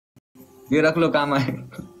ये रख लो काम आए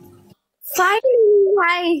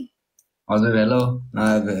हाई हजुर हेलो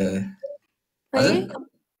है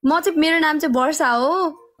म चाहिँ मेरो नाम चाहिँ वर्षा हो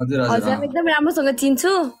हजुर हजुर हजुर एकदम राम्रोसँग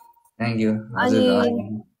चिन्छु थ्यांक यू अनि हजुर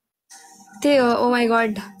त्यही हो ओ माई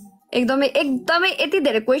गॉड एकदमै एकदमै यति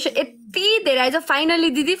धेरै क्वेशन यति धेरै आइज फाइनली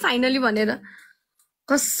दिदी फाइनली भनेर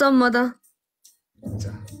कसम म त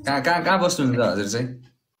कहाँ बस्नुहुन्छ हजुर चाहिँ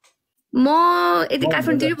म यति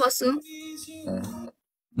काठमाडौँतिरै बस्छु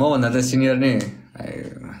म भन्दा त सिनियर नै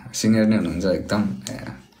हुनुहुन्छ एकदम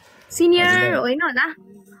सिनियर होइन होला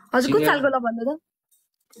हजुर कुन सालको ल भन्नु त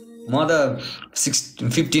म त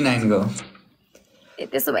 59 को ए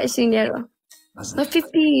त्यसो भए सिनियर हो म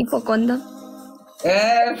 50 पको नि त ए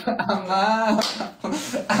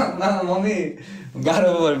मम्मी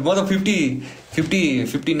गाह्रो म त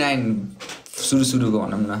 59 सुरुको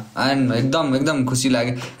भनौँ न एन्ड एकदम खुसी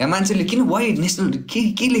लाग्यो यहाँ मान्छेले किन वाइ नेसनल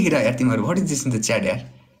के लेखिरह यार तिमीहरू what is this in the chat यार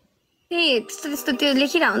ए त्यस्तो त्यो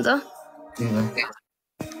लेखिरह हुन्छ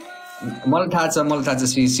मलाई थाहा छ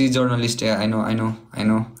सी जर्नलिस्ट आई नो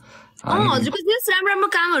हजुरको जस राम्रो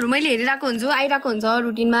कामहरू मैले हेरिरहेको हुन्छु आइरहेको हुन्छ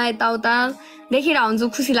रुटिनमा यताउता देखिरहेको हुन्छु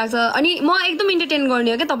खुसी लाग्छ अनि म एकदम इन्टरटेन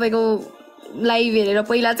गर्ने हो क्या तपाईँको लाइभ हेरेर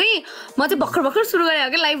पहिला चाहिँ म चाहिँ भर्खर सुरु गरेँ हो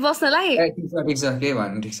क्या लाइभ बस्नलाई ठिक छ के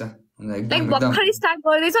भन्नु ठिक छ लाइक भर्खर स्टार्ट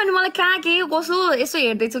गर्दैछु अनि मलाई कहाँ के कसो यसो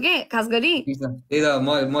हेर्दैछु के खास गरी त्यही त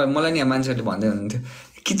मलाई नि मान्छेहरूले भन्दै हुनुहुन्थ्यो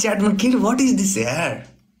कि च्याटमा के व्हाट इज दिस यार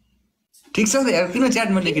ठिक छ यार किन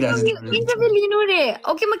च्याटमा लेखिरहेको छ इन्टरभ्यू लिनु रे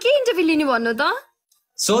ओके म के इन्टरभ्यू लिनु भन्नु त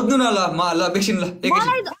सोध्नु न ल एकछिन ल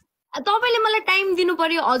तपाईँले मलाई टाइम दिनु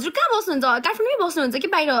पर्यो हजुर कहाँ बस्नुहुन्छ काठमाडौँमै बस्नुहुन्छ कि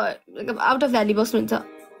बाहिर आउट अफ भ्याली बस्नुहुन्छ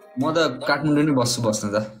म त काठमाडौँ नै बस्नु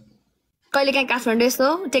त कहिले काहीँ काठमाडौँ यस्तो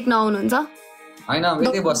टेक्न आउनुहुन्छ होइन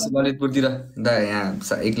यतै बस्छु ललितपुरतिर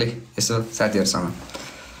यहाँ एक्लै यसो साथीहरूसँग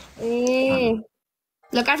ए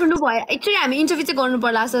ल काठमाडौँ भयो एकचोटि हामी इन्टरभ्यू चाहिँ गर्नु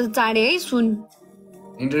पर्ला जस्तो चाँडै है सुन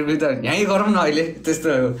इन्टरभ्यू त यहीँ गरौँ न अहिले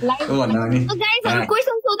त्यस्तो भन्दा पनि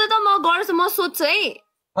क्वेसन सोध्दा त म गर्छु म सोध्छु है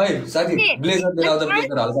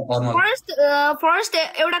फर्स्ट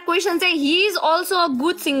एउटा क्वेसन चाहिँ he is also a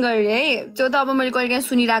good singer है त्यो त अब मैले कहिले काहीँ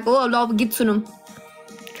सुनिरहेको हो अब गीत सुनौँ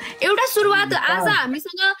एउटा सुरुवात आज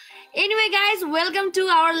हामीसँग anyway guys welcome to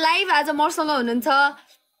our live आज मसँग हुनुहुन्छ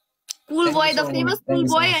कुल boy the famous Kul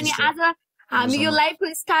boy अनि आज हामी यो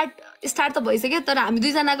लाइभको स्टार्ट त भइसक्यो तर हामी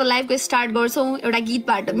दुईजनाको लाइभको स्टार्ट गर्छौँ एउटा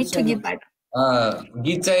गीतबाट मिठो गीतबाट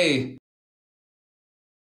गीत चाहिँ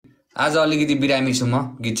आज अलिकति बिरामी छु म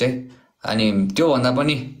गीत चाहिँ अनि त्यो भन्दा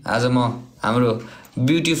पनि आज म हाम्रो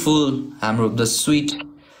ब्युटिफुल हाम्रो द स्विट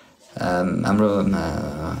हाम्रो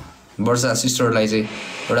वर्षा सिस्टरलाई चाहिँ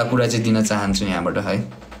एउटा कुरा चाहिँ दिन चाहन्छु यहाँबाट है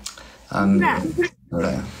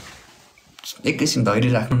एउटा एकैछिन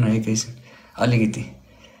धैर्य राख्नु न एकैछिन अलिकति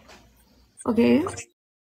ओके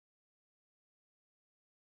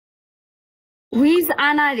हु इज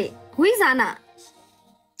आना रे हु इज आना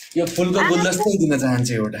यो फुलको गुलदस्ता दिन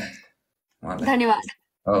चाहन्छु एउटा धन्यवाद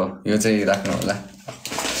हो यो चाहिँ राख्नु होला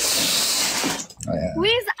हु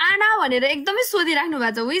इज आना भनेर एकदमै सोधिराख्नु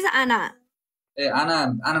भएको छ हु इज आना ए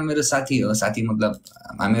आना मेरो साथी हो साथी मतलब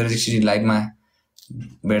हामीहरू एकचोटि लाइभमा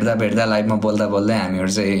भेट्दा लाइभमा बोल्दै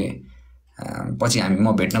हामीहरू चाहिँ पछि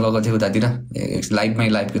म भेट्न गएको थिएँ उतातिर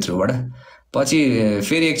लाइभको थ्रुबाट पछि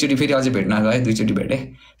फेरि एकचोटि फेरि अझै भेट्न गएँ दुईचोटि भेटेँ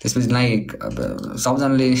त्यसपछि लाइक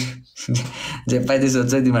सबजनाले जे पाइदिए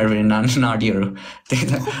सोध्छ तिमीहरू फेरि नटीहरू त्यही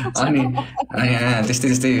त अनि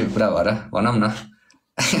त्यस्तै पुरा भएर भनौँ न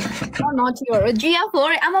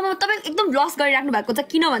तपाईँ एकदम ब्लस गरिराख्नु भएको छ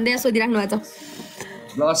किन भन्दै सोधिराख्नु भएको छ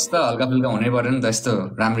ब्लस त हल्का फुल्का हुनै पर्यो नि त यस्तो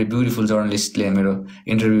राम्रो ब्युटिफुल जर्नलिस्टले मेरो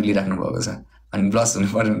इन्टरभ्यू लिइराख्नु भएको छ अनि ब्लस हुनु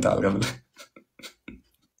पर्यो नि त हल्का फुल्का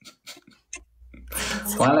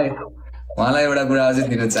उहाँलाई एउटा कुरा अझै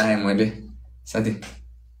दिन चाहेँ मैले साथी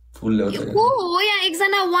फुल हो यहाँ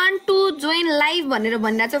एकजना वान टु जोइन लाइभ भनेर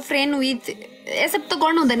भनिरहेको छ फ्रेन्ड विथ एक्सेप्ट त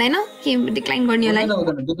गर्नु हुँदैन होइन कि डिक्लाइन गर्ने होला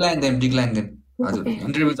डिक्लाइन देम हजुर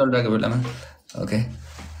इन्टरभ्यू चलिरहेको बेलामा ओके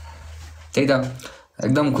त्यही त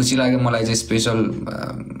एकदम खुसी लाग्यो मलाई चाहिँ स्पेसल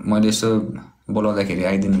मैले यसो बोलाउँदाखेरि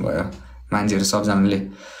आइदिनु भयो मान्छेहरू सबजनाले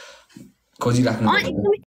खोजिराख्नु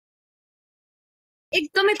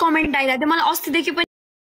एकदमै कमेन्ट आइरहेको थियो मलाई अस्तिदेखि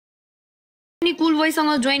पनि कुल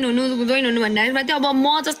बोयसँग जोइन हुनु भन्दाखेरि थियो अब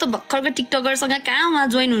म जस्तो भर्खरको टिकटकरसँग कहाँ उहाँ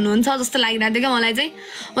जोइन हुनुहुन्छ जस्तो लागिरहेको थियो क्या मलाई चाहिँ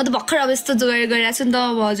म त भर्खर अब यस्तो जोइन गरिरहेको छु नि त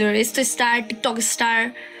अब हजुर यस्तो स्टार टिकटक स्टार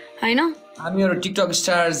होइन हामीहरू टिकटक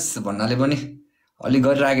स्टार्स भन्नाले पनि अलिक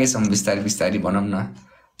गरिरहेकै छौँ बिस्तारै भनौँ न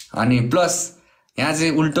अनि प्लस यहाँ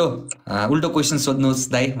चाहिँ उल्टो क्वेसन सोध्नुहोस्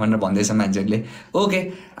दाइ भनेर भन्दैछ मान्छेहरूले ओके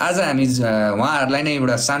आज हामी उहाँहरूलाई नै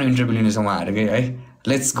एउटा सानो इन्टरभ्यू लिनेछौँ उहाँहरूकै है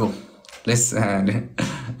लेट्स गो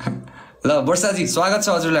ल वर्षाजी स्वागत छ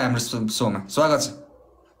हजुरलाई हाम्रो सोमा स्वागत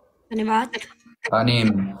छ धन्यवाद। अनि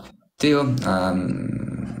त्यही हो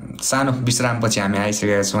सानो विश्रामपछि हामी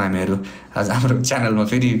आइसकेका छौँ हामीहरू आज हाम्रो च्यानलमा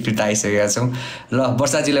फेरि फिर्ता आइसकेका छौँ। ल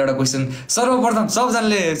वर्षाजीलाई एउटा क्वेसन सर्वप्रथम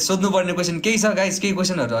सबजनाले सोध्नुपर्ने क्वेसन केही छ गाइस? केही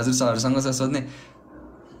क्वेसनहरू हजुर सरहरूसँग छ सोध्ने?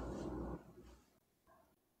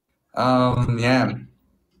 यहाँ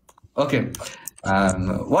okay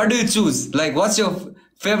what do you choose like what's your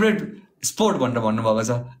favourite sport भनेर भन्नुभएको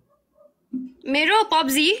छ? मेरो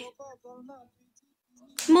पब्जी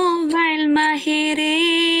मोबाइलमा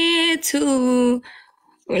हेरेछु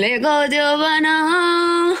भुलेको त्यो बना।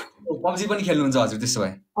 पब्जी पनि खेल्नुहुन्छ हजुर त्यसो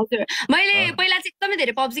भए? हजुर मैले पहिला चाहिँ एकदमै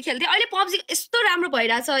धेरै पब्जी खेल्थेँ। अहिले पब्जी यस्तो राम्रो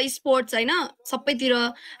भइरहेछ स्पोर्ट्स होइन, सबैतिर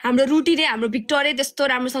हाम्रो रुटिनै हाम्रो भिक्टरै त्यस्तो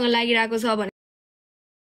राम्रोसँग लागिरहेको छ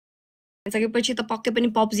भनिसकेपछि त पक्कै पनि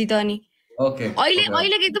पब्जी त। अनि अहिलेको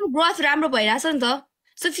एकदम ग्रोथ राम्रो भइरहेछ नि त।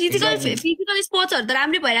 सो फिजिकल स्पोर्ट्सहरू त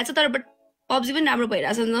राम्रै भइरहेछ, तर पब्जी पनि राम्रो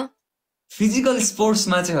भइरहेछ नि त। फिजिकल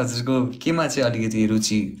स्पोर्ट्समा चाहिँ हजुरको केमा चाहिँ अलिकति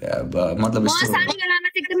रुचि मतलब? म सानो बेलामा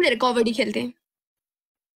चाहिँ एकदम धेरै कबड्डी खेल्थेँ।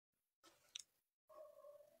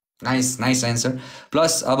 Nice nice answer.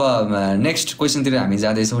 प्लस अब नेक्स्ट क्वेसनतिर हामी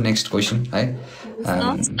जाँदैछौँ। नेक्स्ट क्वेसन है,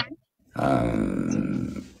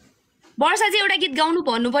 वर्षा चाहिँ एउटा गीत गाउनु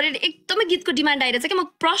भन्नु पर्यो, एकदमै गीतको डिमान्ड आइरहेछ कि। म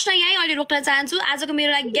प्रश्न यहीँ अहिले रोक्न चाहन्छु। आजको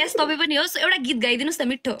मेरो लागि गेस्ट तपाईँ पनि होस्, एउटा गीत गाइदिनुहोस् न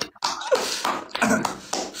मिठो।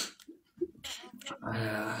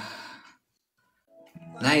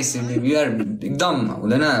 नाइस युआर एकदम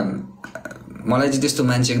हुँदैन। मलाई चाहिँ त्यस्तो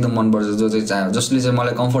मान्छे एकदम मनपर्छ जो चाहिँ जसले चाहिँ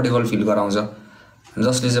मलाई कम्फर्टेबल फिल गराउँछ,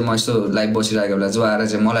 जसले चाहिँ म यस्तो लाइभ बसिरहेको बेला जो आएर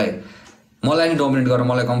चाहिँ मलाई नि डोमिनेट गरेर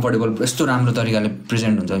मलाई कम्फर्टेबल यस्तो राम्रो तरिकाले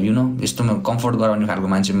प्रेजेन्ट हुन्छ यु नो, यस्तोमा कम्फर्ट गराउने खालको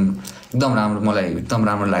मान्छे एकदम राम्रो, मलाई एकदम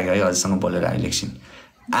राम्रो लाग्यो है हजुरसँग बोलेर अहिले एकछिन।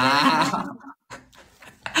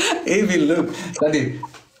 ए फिल लु कति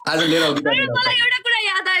आज लिएर आउँछु। मलाई एउटा कुरा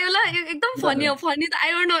याद आयो ल, एकदम फनी त आई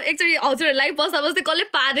डोन्ट नो, एक्चुअली हजुरलाई बस्दा बस्दै कसले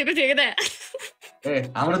पादेको थियो क्या त। ए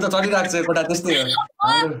हाम्रो त चलिरहेको छ एउटा त्यस्तै हो।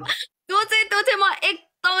 त्यो चाहिँ म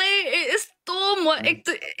एकदमै यस्तो म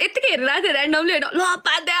यतिकै हेरिरहेको थिएँ ऱ्यान्डमली होइन, ल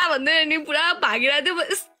पाद्या भन्दै नि पुरा भागिरहेको थियो।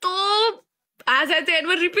 यस्तो आशा चाहिँ म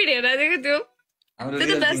रिपिट हेरिरहेको थियो। त्यो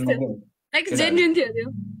चाहिँ बेस्ट थियो, लाइक जेन्युन थियो त्यो।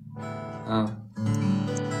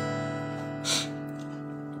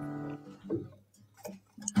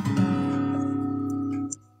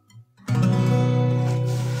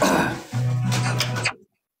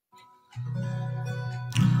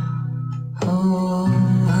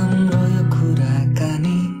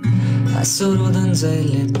 रोदन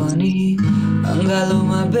जहिले पनि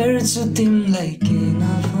अङ्गालोमा बेर्छु तिमीलाई के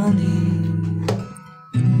नभनी।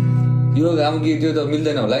 यो गाउँ गीत त्यो त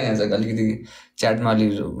मिल्दैन होला यहाँ चाहिँ, अलिकति च्याटमा अलि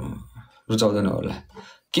रुचाउँदैन होला।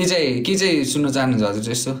 के चाहिँ सुन्न चाहनुहुन्छ हजुर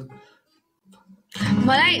चाहिँ यस्तो?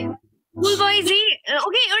 मलाई कुलबोय जी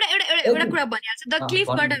ओके एउटा कुरा भनिहाल्छु। द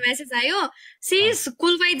क्लिफबाट मेसेज आयो, सिस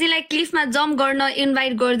कुलबोय जीलाई क्लिफमा जम्प गर्न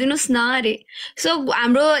इन्भाइट गरिदिनुहोस् न अरे। सो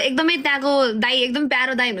हाम्रो एकदमै त्यहाँको दाई एकदम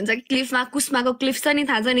प्यारो दाई हुनुहुन्छ कि क्लिफमा, कुस्माको क्लिफ छ नि,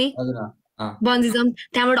 थाहा छ नि बन्जी जम्प,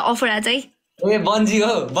 त्यहाँबाट अफर आएको चाहिँ। ए बन्जी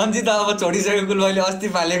हो, बन्जी त अब छोडिसक्यो कुलबोयले अस्ति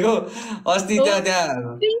फालेको। अस्ति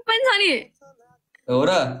त्यहाँ पनि छ नि हो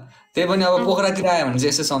र, त्यही पनि अब पोखरातिर आयो भने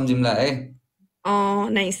चाहिँ यसो सम्झिउँला है।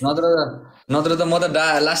 नाइस। नत्र त म त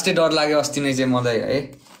लास्टै डर लाग्यो अस्ति नै चाहिँ मलाई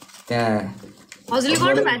है। त्यहाँ हजुरले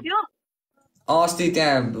गर्नु भएको थियो? अस्ति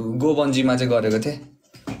त्यहाँ गोबन्जीमा चाहिँ गरेको थिएँ।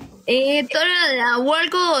 ए तर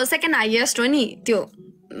वर्ल्डको सेकेन्ड हाइएस्ट हो नि त्यो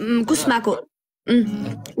कुस्माको,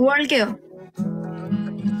 वर्ल्डकै हो।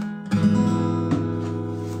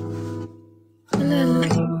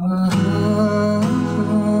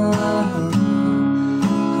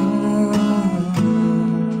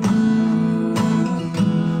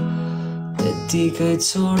 यतिकै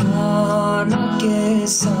छोड्न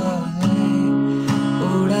केसलाई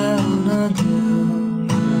उडाउन दिन्छु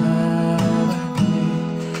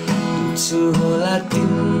होला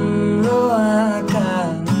तिम्रो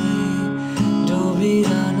आँखामै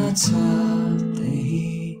डुबिरहन छ त्यही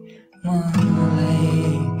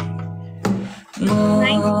मनलाई। म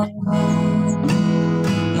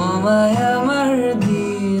माया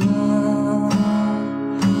मर्दिन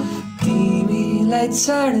तिमीलाई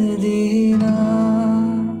छाड्दिन,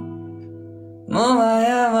 म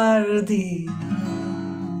माया मर्दिन।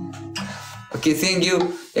 ओके थ्याङ्क यू,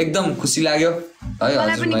 एकदम खुसी लाग्यो है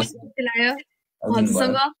हजुरलाई।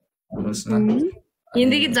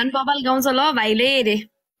 हिन्दी गीत झन् पपाल गाउँछ ल भाइले रे।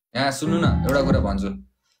 यहाँ सुन्नु न एउटा कुरा भन्छु।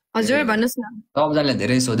 हजुर भन्नुहोस् न। सबजनाले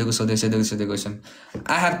धेरै सोधेको क्वेसन।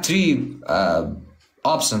 I have 3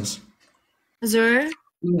 options. हजुर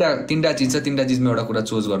तीनटा चिज छ, तीनटा चिजमा एउटा कुरा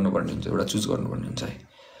चुज गर्नुपर्ने हुन्छ है।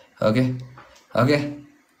 ओके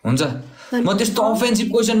हुन्छ म त्यस्तो अफेन्सिभ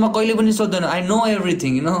क्वेसनमा कहिले पनि सोध्दैन I know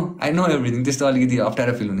everything you know I know everything त्यस्तो अलिकति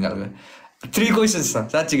अप्ठ्यारो फिल हुने खालको 3 क्वेसन्स छ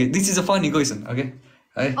साँच्चीकै this is a funny question okay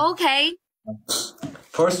है ओके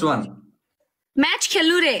फर्स्ट वान म्याच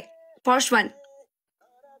खेल्नु रे फर्स्ट वान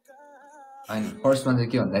हैन फर्स्ट वान चाहिँ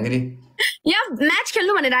के भन्दाखेरि यहाँ म्याच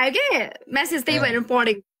खेल्नु भनेर आयो के मेसेज त्यही भएर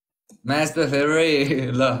पढेको म्याच त फेरि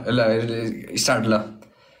ल ल स्टार्ट ल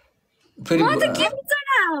फेरि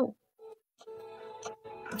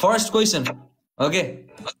first question okay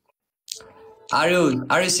are you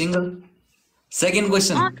single second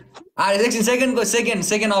question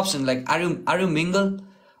second option like are you mingle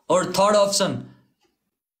और थर्ड अप्सन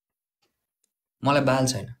मलाई बाल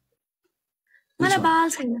छैन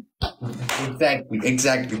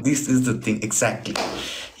exactly this is the thing exactly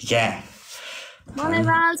yeah मलाई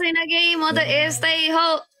बाल छैन के म त यस्तै हो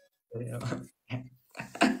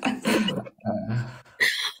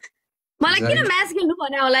मलाई किन म्याच खेल्नु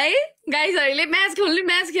भने होला है गाइजहरुले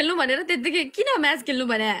म्याच खेल्नु भनेर त्यतिकै किन म्याच खेल्नु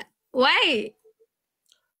भने वाइ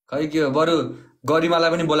खै के बरु गरिमालाई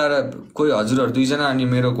पनि बोलाएर कोही हजुरहरु दुईजना अनि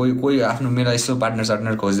मेरो कोही आफ्नो मेरो यसो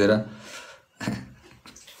पार्टनर खोजेर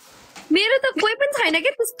मेरो त कोही पनि छैन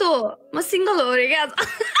के त्यस्तो म सिंगल हो रे के आज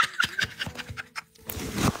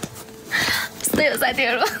त्यस्तै हो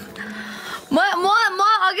साथीहरु म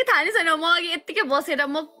अघि थाहा नै छैन म अघि यतिकै बसेर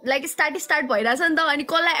म लाइक स्टार्ट भइरहेछ नि त अनि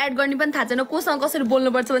कसलाई एड गर्ने पनि थाहा छैन कोसँग कसरी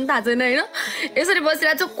बोल्नुपर्छ पनि थाहा छैन हैन यसरी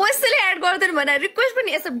बसिरहेको छु कसैले एड गर्दैन भने रिक्वेस्ट पनि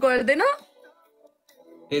एक्सेप्ट गर्दैन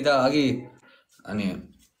त्यही त अघि अनि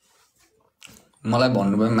मलाई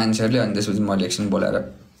भन्नुभयो मान्छेहरुले अनि त्यसपछि मैले एकछिन बोलाएर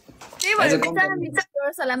त्यही भएर बिचारा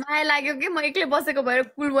मित्रहरुलाई माया लाग्यो कि म एक्लै बसेको भएर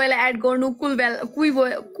कुलबोयलाई एड गर्नु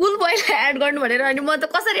कुलबोयलाई एड गर्नु भनेर अनि म त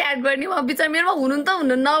कसरी एड गर्ने म बिचारा मेरोमा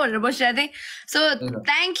हुनुहुन्न भनेर बसिरहेको थिएँ so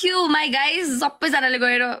thank you my guys सबैजनाले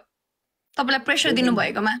गएर तपाईँलाई प्रेसर दिनु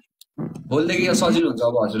भएकोमा भोलिदेखि यो सजिलो हुन्छ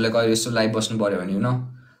अब हजुरले कहिले यस्तो लाइभ बस्नु पर्यो भने यु नो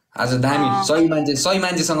आज दामी सही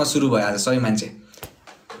मान्छेसँग सुरु भयो आज सही मान्छे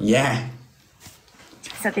या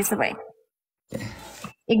त्यसो भए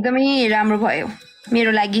एकदमै राम्रो भयो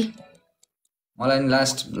मेरो लागि मलाई नि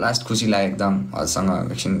लास्ट खुसी लाग्यो एकदम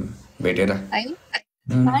हजुरसँग एकछिन भेटेर है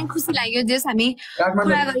मलाई खुसी लाग्यो जस हामी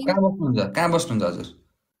कुरा गर्यौं कहाँ बस्नुहुन्छ हजुर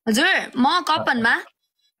हजुर म कपनमा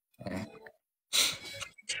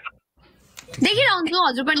देखिरहन्छु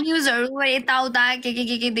हजुरको न्युजहरु यताउता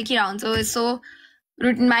के देखिरहन्छु यसो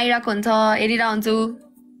रुटिनमा आइरहेको हुन्छ हेरिरहन्छु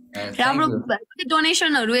राम्रो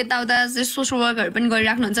डोनेसनहरु यताउता सोशल वर्कहरु पनि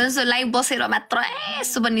गरिराख्नुहुन्छ सो लाइभ बसेर मात्र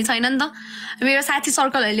यसो भन्ने छैन नि त मेरो साथी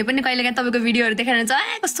सर्कलहरुले पनि कहिलेकाहीँ तपाईको भिडियोहरु देखाएर हुन्छ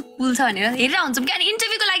कस्तो कुल छ भनेर हेरिरहन्छौँ कि अनि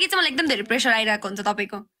इन्टरभ्यूको लागि चाहिँ मलाई एकदम धेरै प्रेसर आइरहेको हुन्छ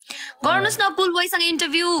तपाईको गर्नुस् न कुलबोयसँग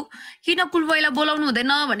इन्टरभ्यू किन कुलबोयलाई बोलाउनु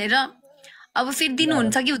हुँदैन भनेर अब फेरि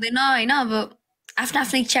दिनुहुन्छ कि हुँदैन हैन अब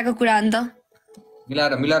आफ्नो इच्छाको कुरा हो नि त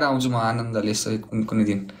मिलाएर आउँछु म आनन्दले कुनै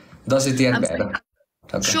दिन दशैं तिहार भएर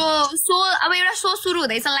सो अब एउटा सो सुरु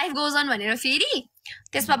हुँदैछ लाइफ गोज अन भनेर फेरि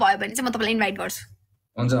त्यसमा भयो भने चाहिँ म तपाईलाई इन्भाइट गर्छु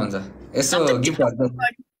हुन्छ यसो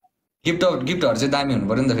गिफ्टहरु चाहिँ दामी हुनु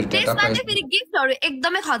पर्यो नि त फेरि त्यसमा चाहिँ फेरि गिफ्टहरु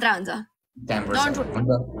एकदमै खतरा हुन्छ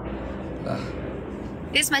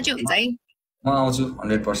त्यसमा चाहिँ हुन्छ है म आउँछु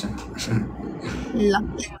 100% ल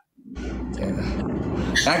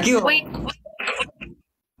के हो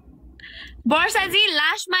वर्षाजी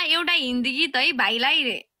लास्टमा एउटा हिन्दी गीत है भाइलाई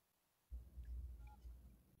रे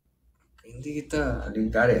हिन्दी गीत त अलिक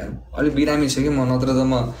गाह्रै अलिक बिरामी छ कि म नत्र त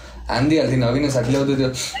म हान्दिहाल्थिनँ अघि नै साथी ल्याउँदै थियो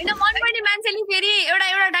होइन मनपर्ने मान्छेले फेरि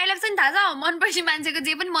एउटा डायलग चाहिँ थाहा छ मनपर्ने मान्छेको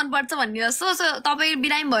जे पनि मनपर्छ भन्ने जस्तो सो तपाईँ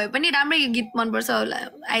बिरामी भए पनि राम्रै गीत मनपर्छ होला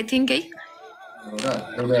आई थिङ्क है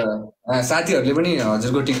एउटा साथीहरूले पनि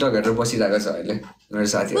हजुरको टिकटक हेरेर बसिरहेको छ अहिले मेरो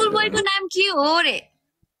साथी कुलबोयको नाम के हो रे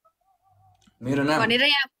मेरो नाम भनेर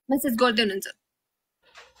यहाँ मेसेज गर्दै हुनुहुन्छ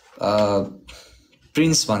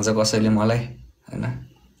प्रिन्स भन्छ कसैले मलाई हैन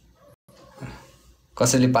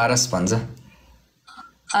कसैले पारस भन्छ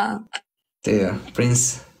त्यही हो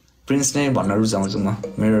प्रिन्स नै भन्न रुचाउँछु म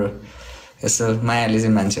मेरो यसो मायाले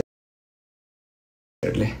चाहिँ मान्छेहरूले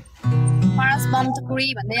पारस बम टुकुरी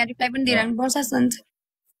भन्दै यहाँ रिप्लाई पनि दिइराख्नु पर्छ सन्त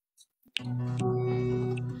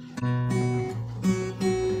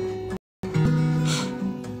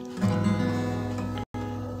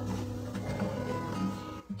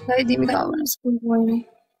कहिले तिमी त अब स्कुल गयो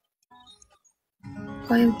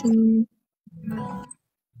तिमी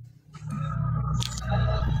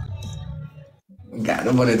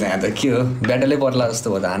गाह्रो पऱ्यो त्यहाँ त के हो ब्याटलै पर्ला जस्तो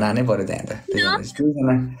भयो त हानै पऱ्यो त्यहाँ त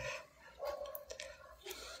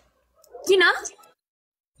किन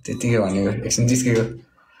त्यतिकै भनेको एकछिन जिस्केको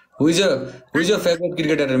हुइज फेभरेट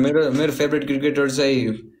क्रिकेटर मेरो फेभरेट क्रिकेटर चाहिँ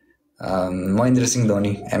महेन्द्र सिंह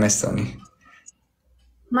धोनी MS धोनी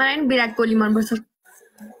मलाई विराट कोहली मनपर्छ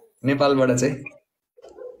नेपालबाट चाहिँ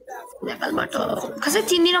नेपालबाट कसै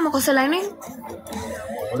चिन्दिनँ म कसैलाई नै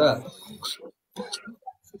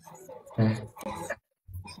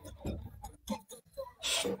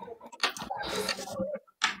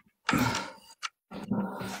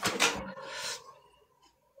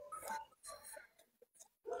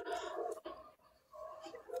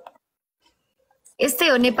यस्तै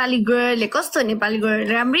हो नेपाली गर्लले कस्तो नेपाली गर्ल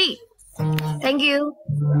राम्री थ्याङ्क यू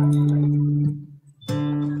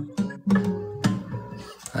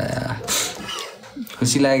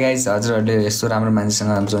खुसी लाग्यो गाइस हजुरहरूले यस्तो राम्रो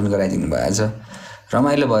मान्छेसँग जोइन गराइदिनु भयो आज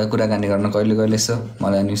रमाइलो भयो कुराकानी गर्न कहिले कहिले यसो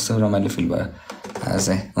मलाई नि यस्तो रमाइलो फिल भयो आज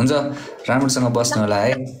चाहिँ हुन्छ राम्रोसँग बस्नु होला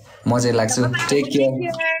है म चाहिँ लाग्छु टेक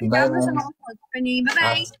केयर बाई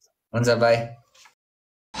बाई हुन्छ बाई